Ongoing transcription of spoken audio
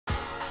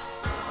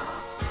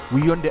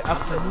We on the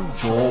afternoon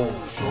show.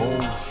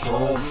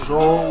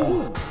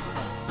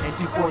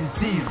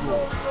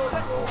 90.0.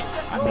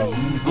 I'm a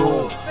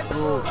hero.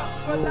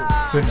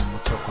 Turn the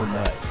Motswako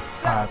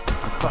life. I put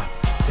the fun.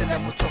 Turn the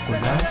Motswako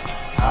life.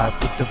 I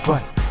put the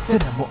fun. Turn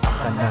the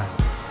AGANANGTV.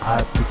 I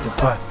put the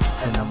fun.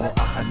 Turn the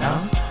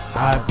AGANANGTV. I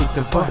put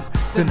the fun.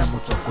 Turn the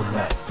Motswako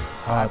life.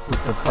 I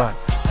put the fun.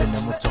 Turn the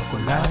Motswako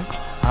life.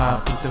 I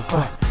put the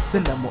fun.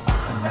 Turn the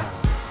AGANANGTV.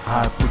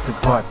 I put the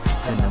fun.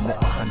 Turn the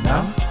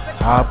AGANANGTV.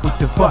 I put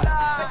the fun.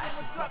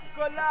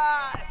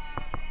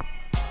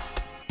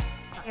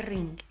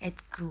 Ring at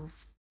groove.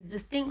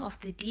 This thing of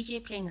the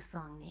DJ playing a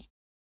song there,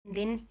 and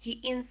then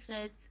he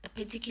inserts a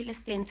particular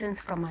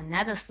sentence from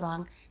another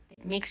song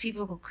that makes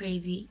people go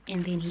crazy,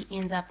 and then he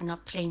ends up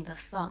not playing the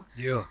song.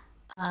 Yeah.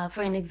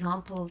 For an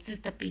example,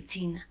 Sister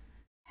Bettina,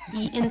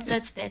 he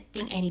inserts that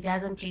thing and he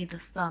doesn't play the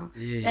song.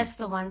 Yeah. That's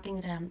the one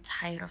thing that I'm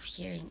tired of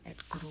hearing at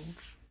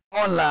groove.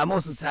 Online, I'm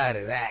also tired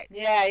of that.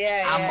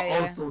 Yeah.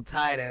 I'm also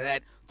tired of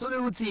that. So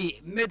the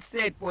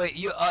mid-set boy,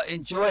 you are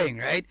enjoying,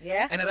 right?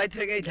 Yeah. And I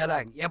tell you,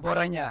 yeah,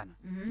 boranyana.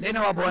 Then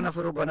I want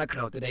for a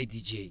crowd today,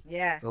 DJ.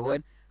 Yeah. But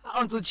when I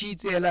want to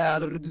cheat, I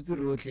reduce the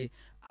roadly.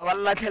 I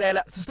will like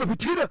Sister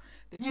Bettina.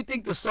 Then you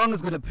think the song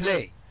is gonna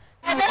play?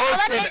 You all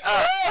stand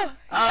up.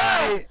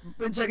 I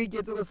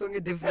get to a song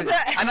different. I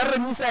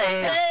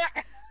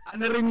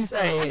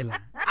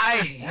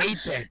hate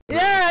that.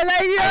 Yeah,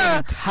 like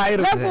I'm tired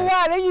of number that.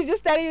 one, then you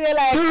just standing there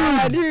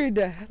like,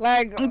 dude,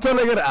 like, I'm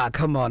telling you,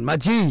 come on, my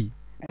G.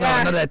 No,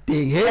 Yeah. not that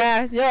thing,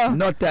 hey? yeah.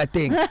 Not that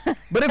thing.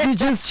 But if you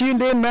just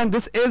tuned in, man,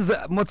 this is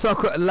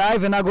Motswako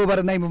Live, and I go by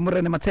the name of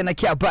Morena Matsena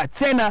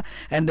Lesego,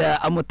 and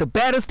I'm with the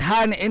baddest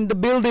hand in the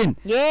building.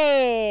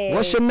 Yeah.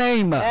 What's your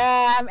name?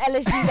 I'm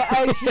LSG the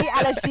OG,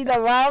 LSG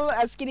the Rum,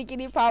 a skinny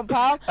kitty pom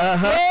pom.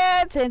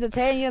 Yeah, to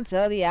entertain you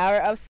until the hour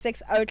of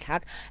 6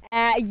 o'clock.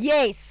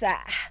 Yes,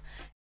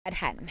 at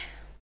hand.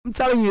 I'm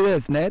telling you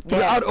this, Ned.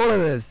 Throughout all of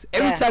this,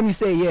 every time you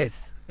say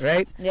yes,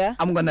 right? Yeah.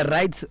 I'm gonna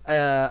write.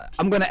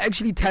 I'm gonna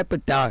actually type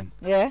it down.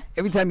 Yeah.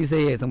 Every time you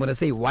say yes, I'm gonna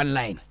say one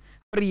line.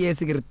 Or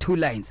yes, I get 2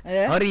 lines.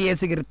 Yeah. Or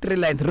yes, I get 3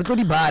 lines. Retlo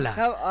di bala.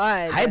 Come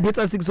on. I put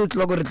a 6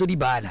 o'clock or retlo di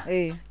bala.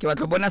 Eh. Ke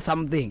batla bona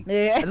something.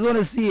 Yeah. I just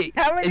wanna see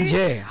How many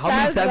how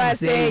many times do I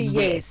times you say say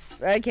yes.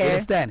 yes? Okay. You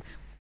understand?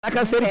 Like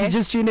I said, if you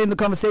just tuned in the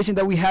conversation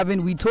that we're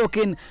having, we're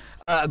talking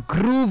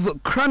Groove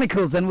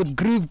Chronicles, and with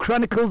Groove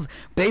Chronicles,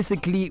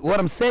 basically what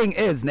I'm saying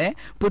is,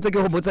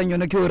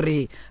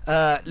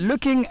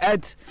 looking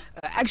at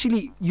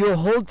actually your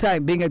whole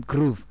time being at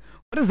Groove,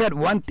 what is that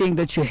one thing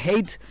that you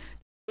hate?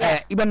 You know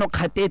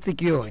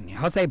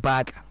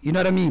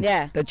what I mean?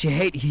 Yeah. That you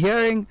hate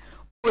hearing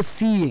or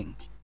seeing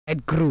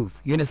at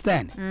Groove. You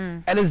understand?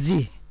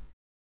 LSG,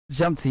 let's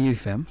jump to you,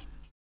 fam.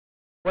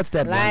 What's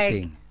that one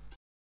thing?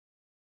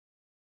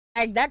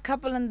 Like that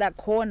couple in that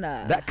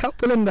corner. That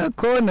couple in the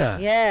corner.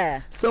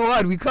 Yeah. So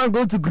what? We can't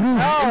go to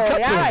Groove. Oh, in y'all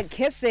couples. like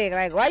kissing.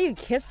 Like, why are you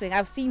kissing?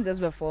 I've seen this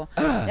before.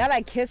 Y'all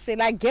like kissing.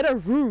 Like, get a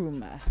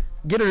room.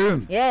 Get a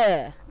room.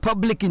 Yeah.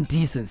 Public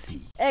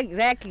indecency.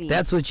 Exactly.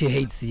 That's what you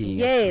hate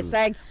seeing. at yes. Groove.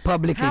 Like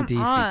public come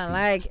indecency. on.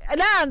 Like,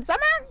 nah,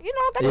 someone, you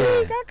know,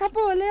 got a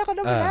couple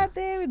out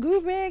there. We're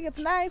grooving. It's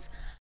nice.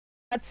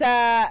 But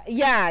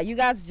yeah, you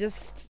guys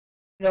just.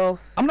 You know,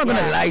 I'm not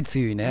gonna lie to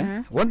you,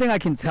 né? One thing I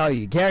can tell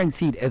you,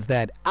 guaranteed, is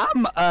that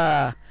I'm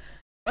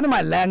one of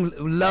my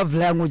love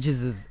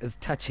languages is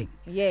touching.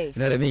 Yes. You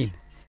know what I mean?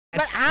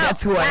 But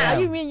That's who I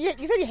am. You mean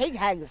you said you hate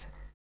hugs?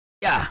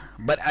 Yeah,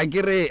 but I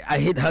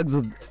hate hugs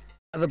with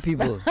other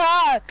people.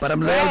 But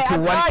I'm loyal Right, to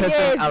one person.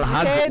 yes, I'll you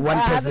hug said, one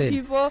other person.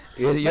 people,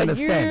 You but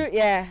understand?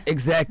 Yeah.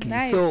 Exactly.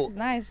 Nice. So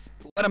nice.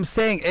 what I'm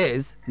saying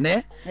is,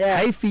 ne? Yeah.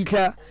 I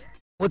feel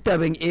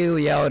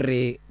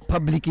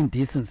public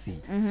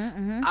indecency.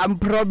 I'm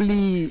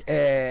probably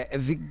a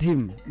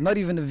victim, not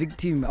even a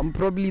victim. I'm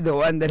probably the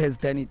one that has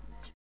done it.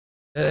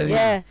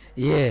 Yeah.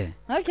 Yeah.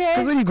 Okay.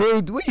 Because when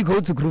you go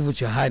to Groove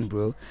with your hand,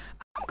 bro,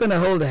 I'm gonna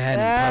hold her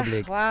hand in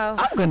public. Wow.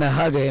 I'm gonna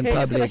hug her in It's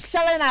gonna public.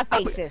 shove it in our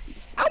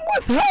faces. I'm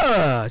with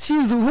her.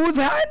 She's whose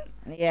hand?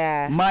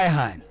 Yeah. My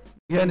hand.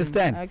 You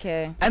understand?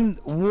 Okay. And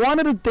one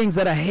of the things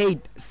that I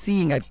hate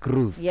seeing at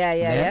Groove.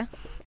 Yeah.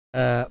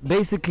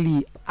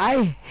 Basically,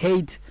 I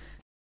hate.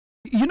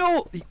 You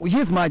know,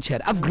 here's my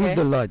chat. I've grooved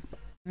a lot.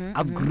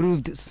 I've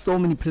grooved so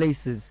many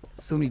places,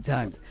 so many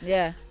times.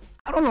 Yeah.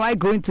 I don't like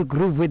going to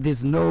Groove where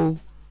there's no.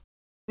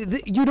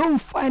 You don't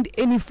find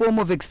any form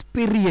of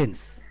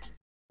experience.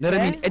 You know what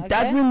I mean? It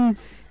doesn't.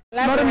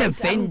 It's not an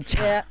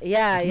adventure.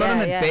 Yeah. It's not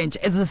an adventure.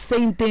 It's the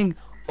same thing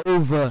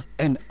over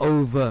and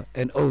over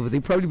and over. They're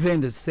probably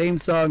playing the same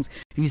songs.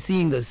 You're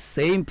seeing the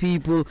same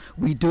people.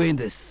 We're doing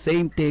the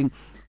same thing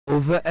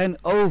over and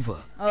over.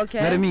 Okay.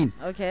 You know what I mean?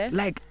 Okay.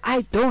 Like,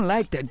 I don't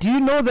like that. Do you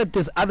know that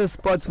there's other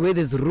spots where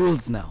there's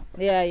rules now?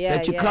 Yeah.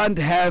 That you can't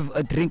have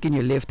a drink in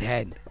your left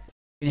hand.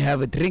 You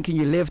have a drink in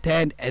your left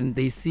hand and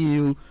they see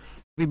you,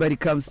 everybody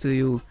comes to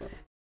you,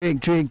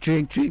 drink,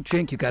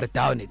 you gotta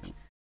down it.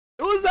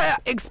 Those are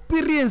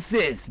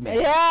experiences,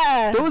 man.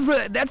 Yeah.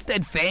 That's the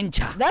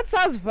adventure. That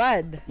sounds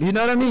fun. You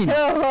know what I mean?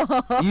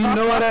 You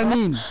know what I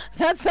mean?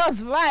 That sounds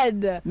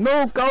fun.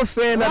 No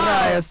kaufela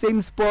raya,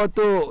 same spot,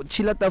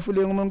 chilla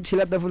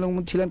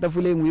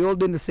tafuleng, we all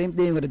doing the same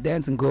thing, we're gonna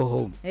dance and go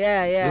home.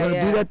 Yeah, You're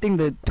gonna do that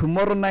thing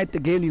tomorrow night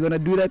again, you're gonna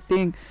do that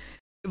thing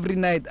every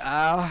night.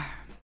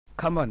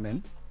 Come on,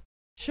 man.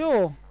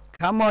 Sure.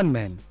 Come on,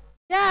 man.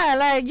 Yeah,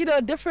 like, you know,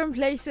 different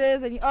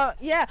places. And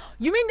yeah.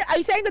 You mean, are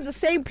you saying that the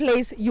same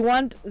place you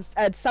want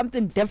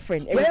something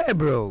different? Yeah,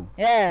 bro.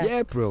 Yeah.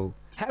 Yeah, bro.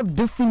 Have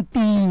different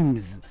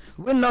themes.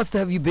 When last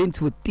have you been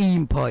to a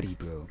theme party,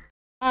 bro?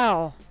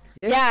 Oh.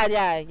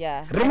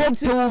 Yeah.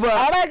 October.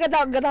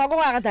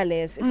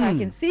 If I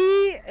can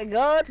see,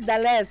 go to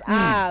Dallas.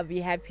 I'll be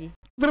happy.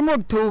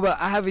 October,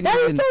 I haven't Does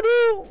even... he still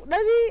do?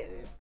 Does he...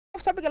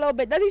 Off topic a little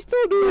bit. Does he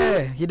still do?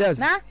 Yeah, he does.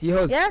 Nah? He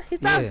hosts. Yeah, he's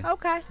done. Yeah.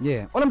 Okay.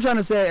 Yeah. All I'm trying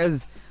to say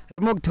is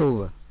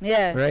October.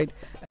 Yeah. Right?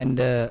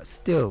 And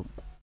still,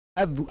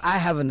 I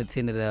haven't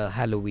attended a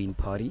Halloween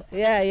party.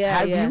 Yeah.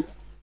 Have you?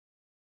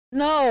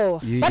 No.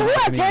 You But know who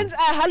what I mean? attends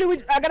a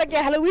Halloween? I gotta get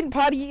a Halloween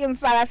party in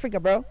South Africa,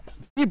 bro.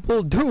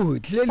 People do.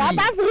 Clearly, South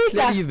Africa.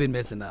 clearly you've been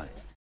messing up.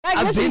 Like,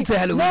 I've literally, been to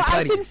Halloween no,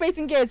 parties. I've seen Faith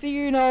and Kids,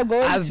 you know,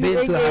 going I've to been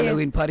to again.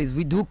 Halloween parties.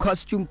 We do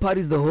costume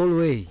parties the whole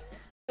way.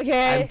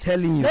 Okay. I'm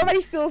telling you. Nobody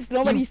steals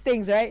nobody's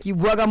things, right?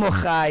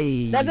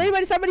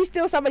 Does somebody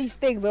steal somebody's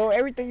things, or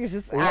everything is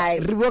just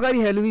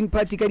Halloween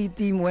party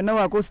theme when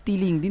I go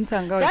stealing.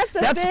 That's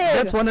the thing.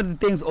 That's one of the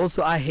things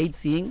also I hate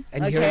seeing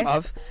and hearing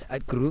of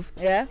at Groove.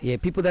 Yeah. Yeah,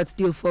 people that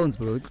steal phones,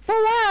 bro. For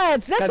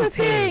what? That's the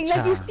thing.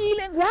 Like, you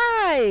stealing.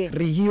 Why?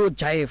 To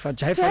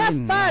have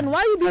fun. Why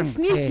are you being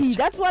sneaky?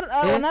 That's what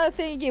another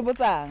thing you put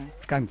on.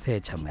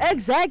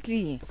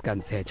 Exactly.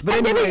 But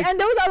And anyways,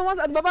 those are the ones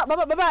at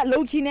Baba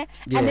low key, and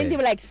then they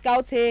were like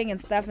scouting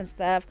and stuff.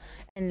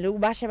 And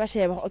look,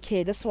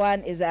 okay, this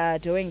one is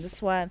doing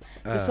this one.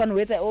 This one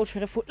with the old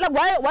food. Like,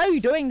 why are you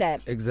doing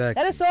that?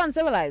 exactly. That is so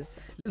uncivilized.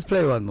 Let's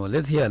play one more.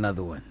 Let's hear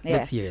another one. Yeah.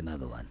 Let's hear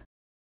another one.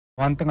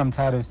 One thing I'm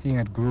tired of seeing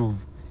at Groove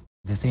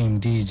is the same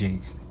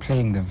DJs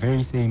playing the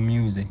very same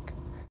music.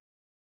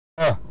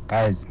 Oh,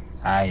 guys,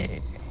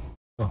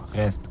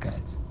 rest,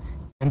 guys.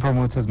 And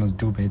promoters must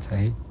do better,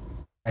 hey?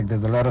 Like,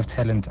 there's a lot of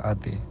talent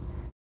out there,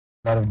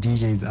 a lot of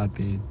DJs out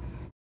there.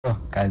 Oh,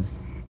 guys,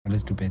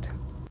 let's do better.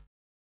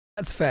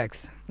 That's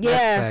facts. Yeah.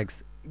 That's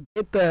facts.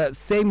 Get the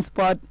same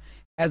spot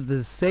as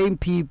the same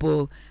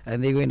people,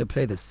 and they're going to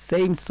play the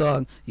same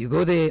song. You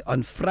go there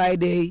on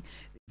Friday,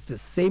 it's the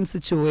same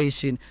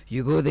situation.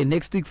 You go there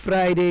next week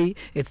Friday,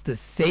 it's the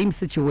same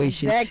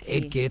situation. Exactly.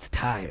 It gets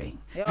tiring.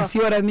 Yeah. You see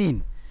what I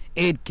mean?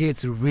 It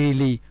gets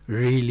really,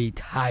 really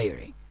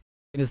tiring.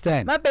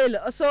 Understand? Mabel,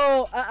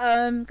 so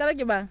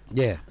Karakibang.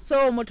 Yeah.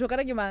 So Moto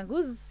Karakibang,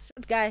 who's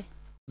short guy?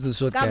 This is a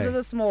short Comes guy. with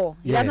the small.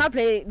 He Yeah. does not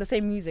play the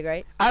same music,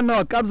 right? I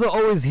know, Kabza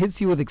always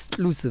hits you with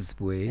exclusives,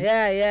 boy.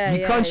 Yeah.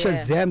 You can't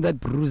Shazam that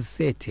Bruce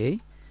said, eh?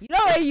 You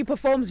know where he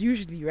performs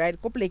usually, right?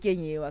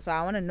 So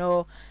I want to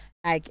know,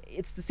 like,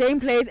 it's the same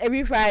place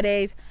every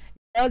Fridays.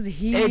 Does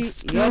he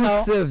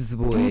Exclusives,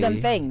 boy. do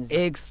them things?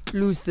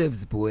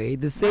 Exclusives, boy.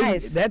 The same.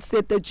 Nice. That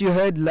set that you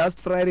heard last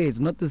Friday is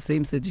not the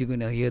same set you're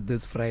gonna hear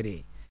this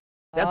Friday.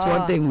 That's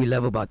one thing we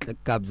love about the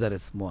Cubs that are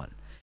small.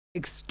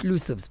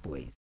 Exclusives,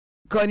 boys.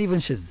 You can't even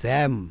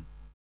Shazam.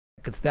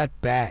 Like, it's that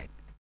bad.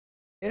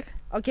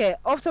 Okay,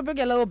 off topic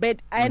a little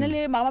bit. I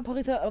know Mama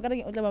Porisa,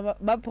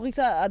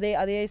 are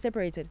they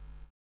separated?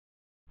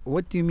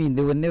 What do you mean?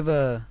 They were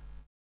never.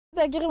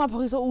 They're getting my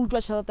Porisa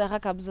ultra shelter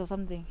Cubs or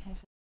something.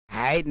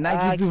 Hi,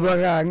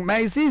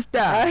 my sister.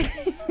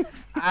 Okay.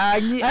 I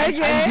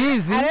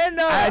don't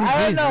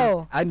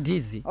know. I'm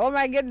dizzy. Oh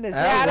my goodness.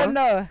 I don't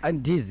know.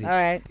 I'm dizzy. All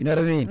right. You know what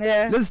I mean?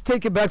 Yeah. Let's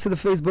take it back to the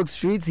Facebook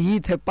streets. He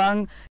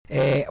tepang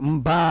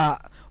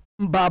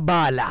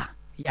mbabala.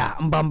 Yeah,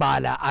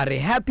 mbambala. Are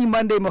happy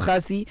Monday,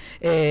 Mokhasi.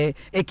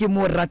 Eke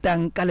mo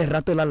ratang kale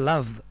rato la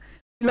love.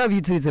 We love you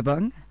too,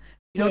 Tepang.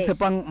 You know Yes.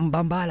 Tepang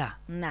mbambala.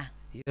 Nah.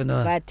 You don't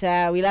know.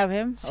 But we love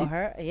him or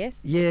her. Yes.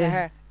 Yeah. It's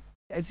her.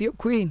 It's your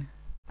queen.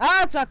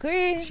 Oh, it's my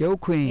queen. It's your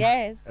queen.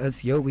 Yes.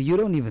 It's your. You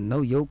don't even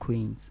know your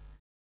queens.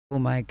 Oh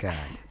my God.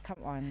 Come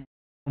on.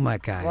 Oh my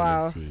God.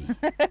 Wow. Let's see.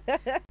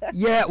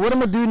 Yeah, what I'm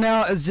gonna do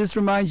now is just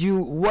remind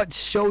you what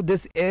show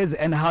this is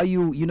and how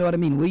you know what I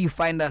mean, where you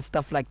find out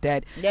stuff like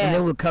that. Yeah. And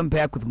then we'll come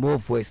back with more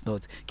voice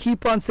notes.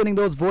 Keep on sending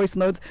those voice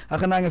notes.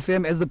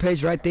 AGANANGTV is the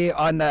page right there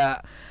on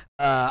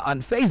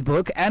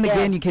Facebook, and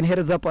again you can hit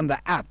us up on the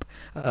app.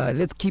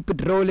 Let's keep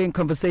it rolling,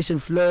 conversation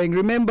flowing.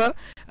 Remember,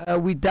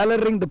 we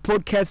dollaring the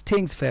podcast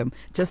things, fam.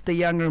 Just a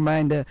young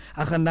reminder,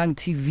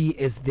 AGANANGTV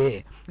is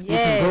there, so you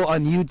can go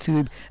on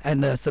YouTube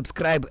and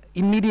subscribe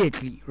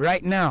immediately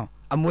right now.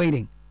 I'm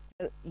waiting.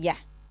 Yeah.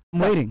 I'm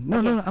waiting.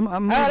 No, I'm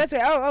Oh, that's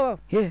right. Oh.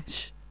 yeah.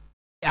 Shh.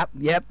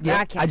 Yep.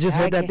 Okay, I just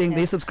heard that thing.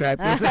 They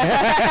subscribed.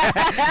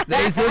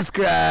 They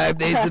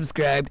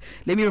subscribed.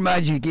 Let me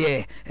remind you,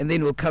 yeah, and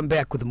then we'll come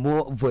back with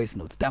more voice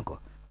notes. Danko.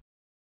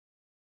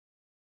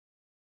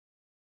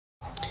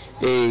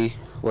 Hey,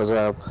 what's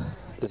up?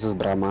 This is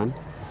Brahman,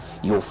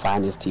 your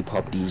finest hip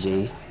hop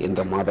DJ in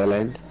the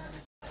motherland.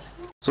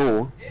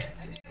 So,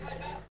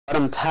 but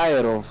I'm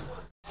tired of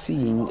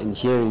seeing and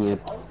hearing it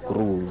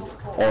groove,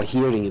 or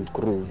hearing it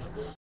groove,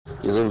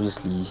 is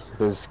obviously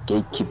this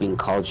gatekeeping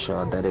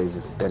culture that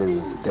is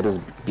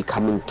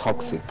becoming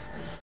toxic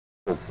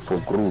for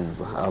groove.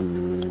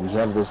 We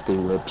have this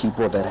thing where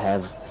people that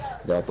have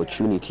the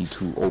opportunity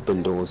to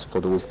open doors for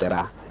those that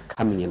are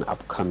coming and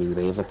upcoming,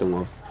 they have a thing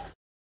of,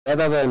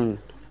 rather than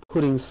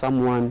putting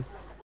someone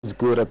who's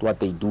good at what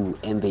they do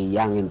and they're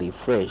young and they're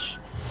fresh,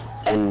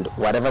 and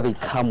whatever they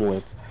come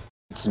with,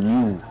 it's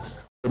new.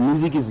 The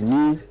music is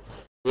new,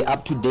 they're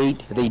up to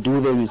date, they do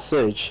their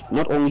research.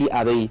 Not only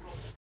are they,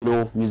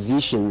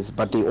 musicians,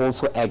 but they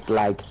also act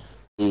like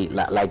they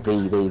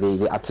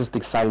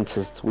artistic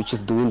scientists, which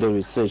is doing the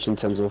research in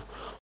terms of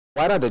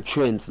what are the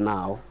trends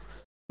now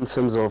in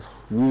terms of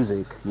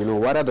music,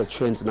 what are the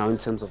trends now in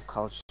terms of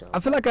culture. I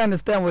feel like I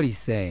understand what he's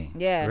saying.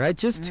 Yeah. Right?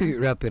 Just to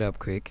wrap it up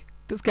quick.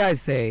 This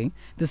guy's saying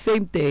the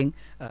same thing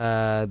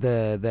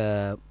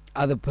the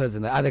other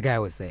person, the other guy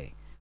was saying.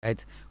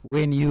 Right?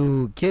 When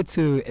you get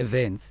to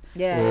events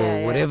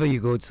or whatever you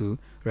go to,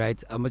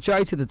 right? A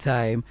majority of the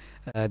time,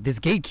 there's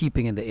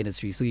gatekeeping in the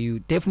industry. So you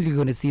definitely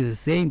going to see the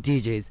same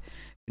DJs.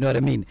 You know what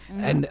I mean?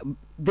 And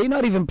they're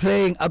not even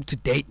playing up to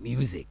date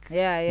music. You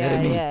know what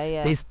I mean?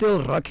 They're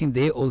still rocking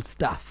their old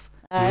stuff.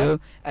 You know?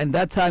 And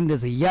that time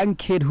there's a young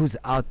kid who's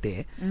out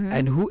there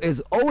and who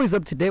is always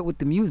up to date with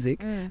the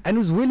music and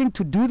who's willing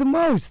to do the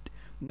most.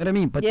 You know what I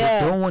mean? But they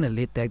don't want to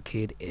let that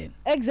kid in.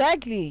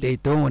 Exactly. They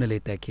don't want to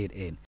let that kid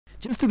in.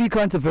 Just to be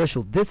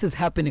controversial, this is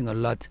happening a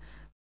lot.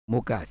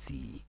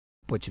 Mokasi,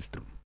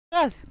 Potchefstroom.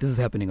 Yes. This is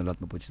happening a lot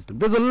in Potchefstroom.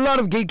 There's a lot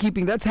of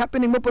gatekeeping that's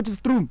happening in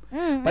Potchefstroom.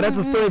 But that's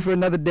a story for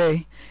another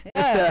day.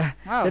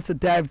 Let's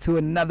dive to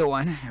another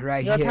one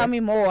right here. Tell me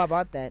more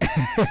about that.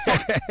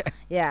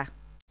 Yeah.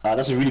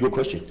 That's a really good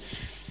question.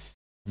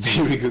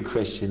 Very good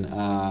question.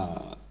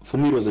 For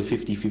me, it was a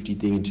 50-50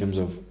 thing in terms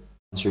of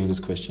answering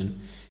this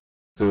question,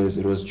 because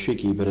it was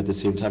tricky, but at the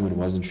same time, it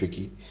wasn't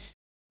tricky.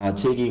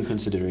 Taking in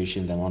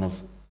consideration that one of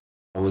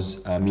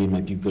me and my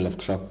people have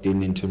clocked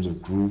in terms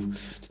of groove,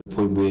 to the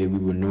point where we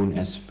were known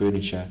as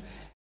furniture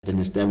at an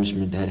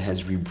establishment that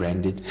has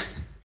rebranded.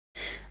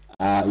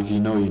 If you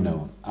know, you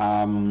know.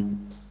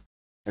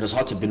 It was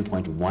hard to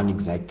pinpoint one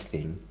exact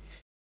thing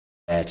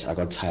that I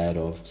got tired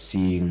of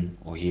seeing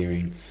or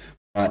hearing,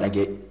 but I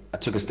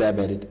took a stab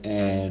at it,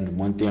 and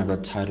one thing I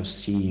got tired of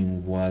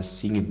seeing was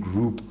seeing a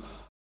group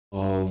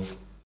of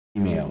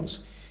females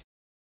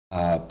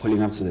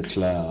pulling up to the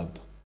club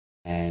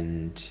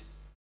and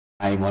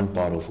buying one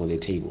bottle for their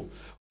table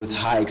with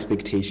high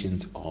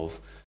expectations of,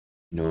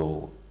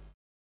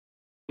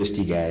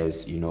 thirsty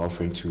guys,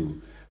 offering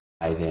to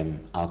buy them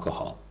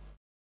alcohol.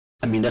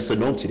 I mean, that's the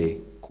norm today.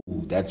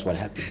 Cool, that's what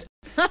happens.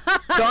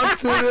 Talk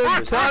to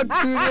them, talk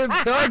to them,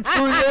 talk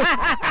to them.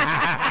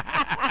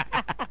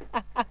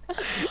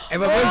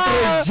 And my boy's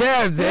throwing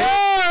jabs,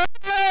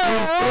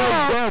 He's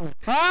throwing jabs.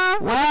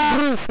 What is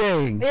Bruce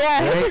saying?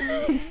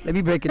 Right? Let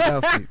me break it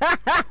down for you.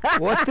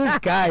 What this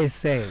guy is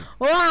saying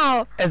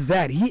is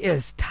that he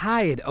is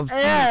tired of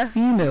seeing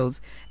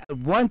females at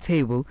one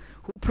table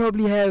who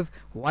probably have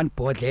one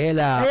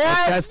bodlela or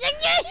just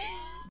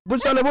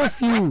but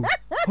few,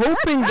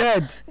 hoping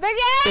that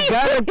the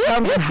guy that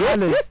comes and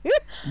hollers,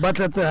 but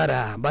that's the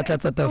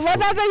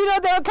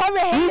they will come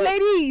and hey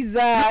ladies,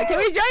 can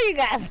we join you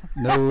guys?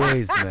 No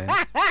ways, man.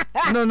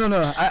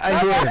 No.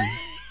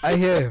 I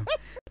hear him.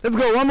 Let's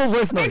go. One more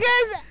voice note.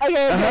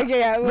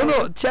 Because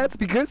No, chats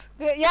because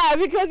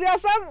because there are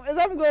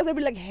some girls that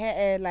be like,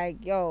 hey,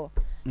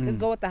 let's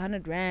go with the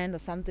 100 rand or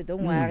something.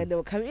 Don't worry, they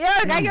will come.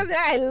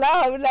 I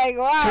love. Like,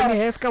 wow. Show me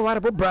Heska, what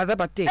about brother?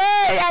 But hey,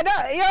 I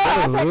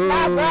said,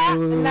 nah, bro.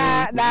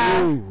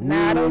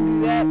 Nah,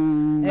 don't do that.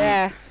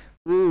 Yeah.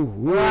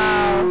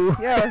 Wow.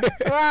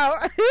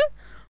 Wow.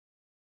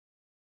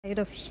 Tired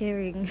of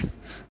hearing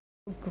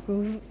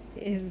groove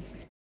is,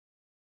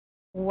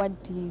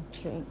 what do you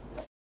drink?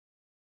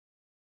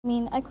 I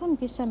mean, I can't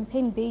be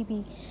champagne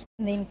baby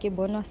and then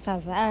Kibono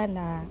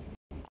Savannah.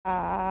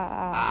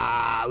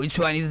 Which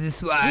one is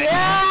this one?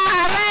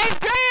 Yeah,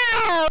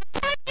 girl.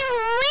 What do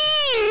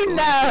you mean?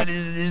 What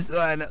is this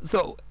one?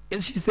 So,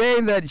 is she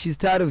saying that she's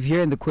tired of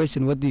hearing the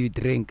question, what do you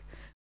drink?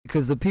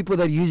 Because the people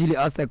that usually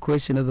ask that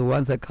question are the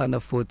ones that can't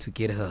afford to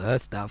get her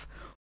stuff.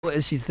 Or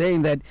is she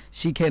saying that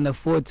she can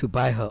afford to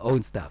buy her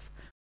own stuff?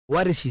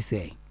 What is she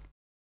saying?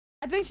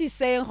 I think she's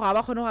saying for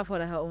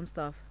her own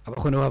stuff.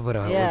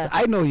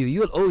 I know you.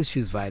 You'll always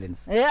choose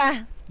violence.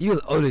 Yeah.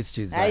 You'll always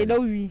choose violence. I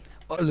know me.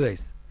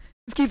 Always.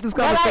 Let's keep this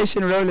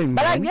conversation rolling,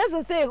 man. But here's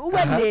the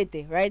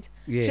thing. Right?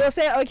 Yeah. She'll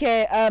say,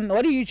 okay,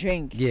 what do you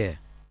drink? Yeah.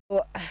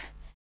 Well,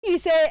 you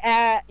say,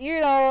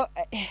 No,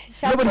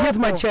 but here's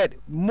my chat.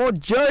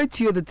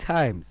 Majority of the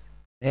times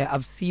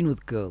I've seen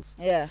with girls,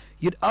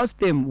 you'd ask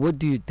them, what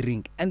do you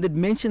drink? And they'd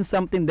mention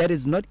something that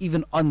is not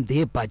even on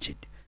their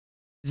budget.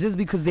 Just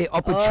because they're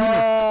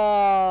opportunists.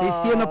 They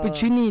see an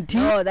opportunity.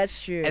 Oh,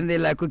 that's true. And they're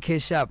like, okay,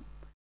 sharp.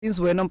 Since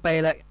we're not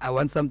paying, like, I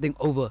want something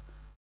over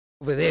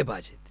their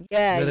budget.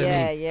 Yeah, you know what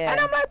I mean? yeah.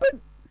 And I'm like, but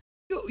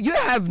you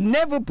have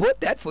never bought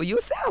that for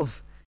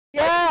yourself.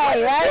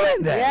 Yeah, right.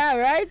 doing that? Yeah,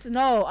 right.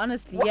 No,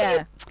 honestly, Why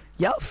yeah.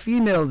 Y'all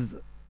females,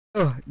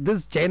 oh,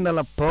 this gender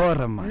la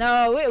porra, man.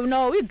 No,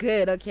 we're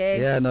good, okay.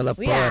 Yeah, no la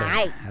We porra.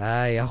 alright.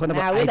 Ay, ako na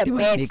Nah, ba we're the IT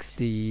best. next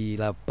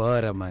la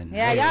porra, man.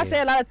 Yeah, Ay. y'all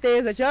say a lot of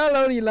things, but y'all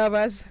only love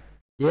us.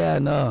 Yeah,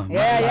 no.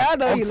 Yeah, y'all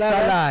know you love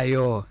us.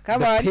 Oksalayo,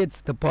 Come the on.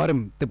 pits, the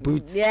bottom, the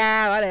boots.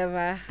 Yeah,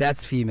 whatever.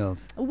 That's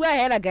females. We're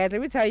ahead, guys.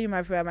 Let me tell you,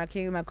 my friend, my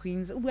king, my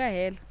queens. We're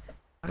ahead.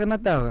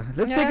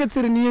 Let's Yeah. take it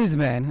to the news,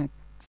 man.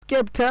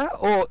 Skepta,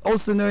 or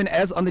also known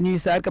as on the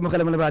news side,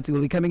 Kamakhala Malabati,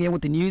 will be coming in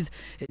with the news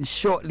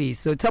shortly.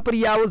 So top of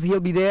the hours, he'll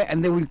be there,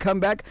 and then we'll come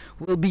back.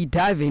 We'll be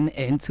diving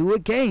into a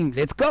game.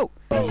 Let's go.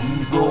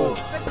 Hero.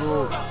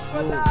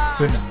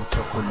 Tena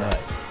Motswako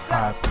life.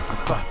 I put the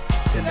fun.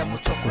 Tena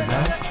Motswako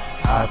life.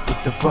 I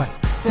put the fun.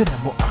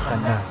 Tena mo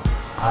AGANANG.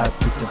 I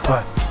put the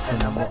fun.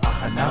 Tena mo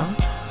AGANANG.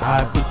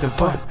 I put the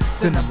fun.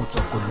 Tena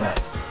Motswako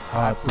life.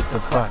 I put the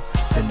fun.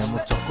 Tena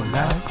Motswako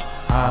life.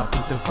 I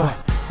put the fun.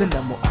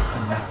 Tena mo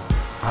AGANANG.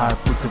 I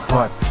put the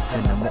fun.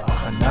 Tena mo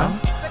AGANANG.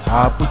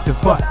 I put the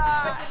fun.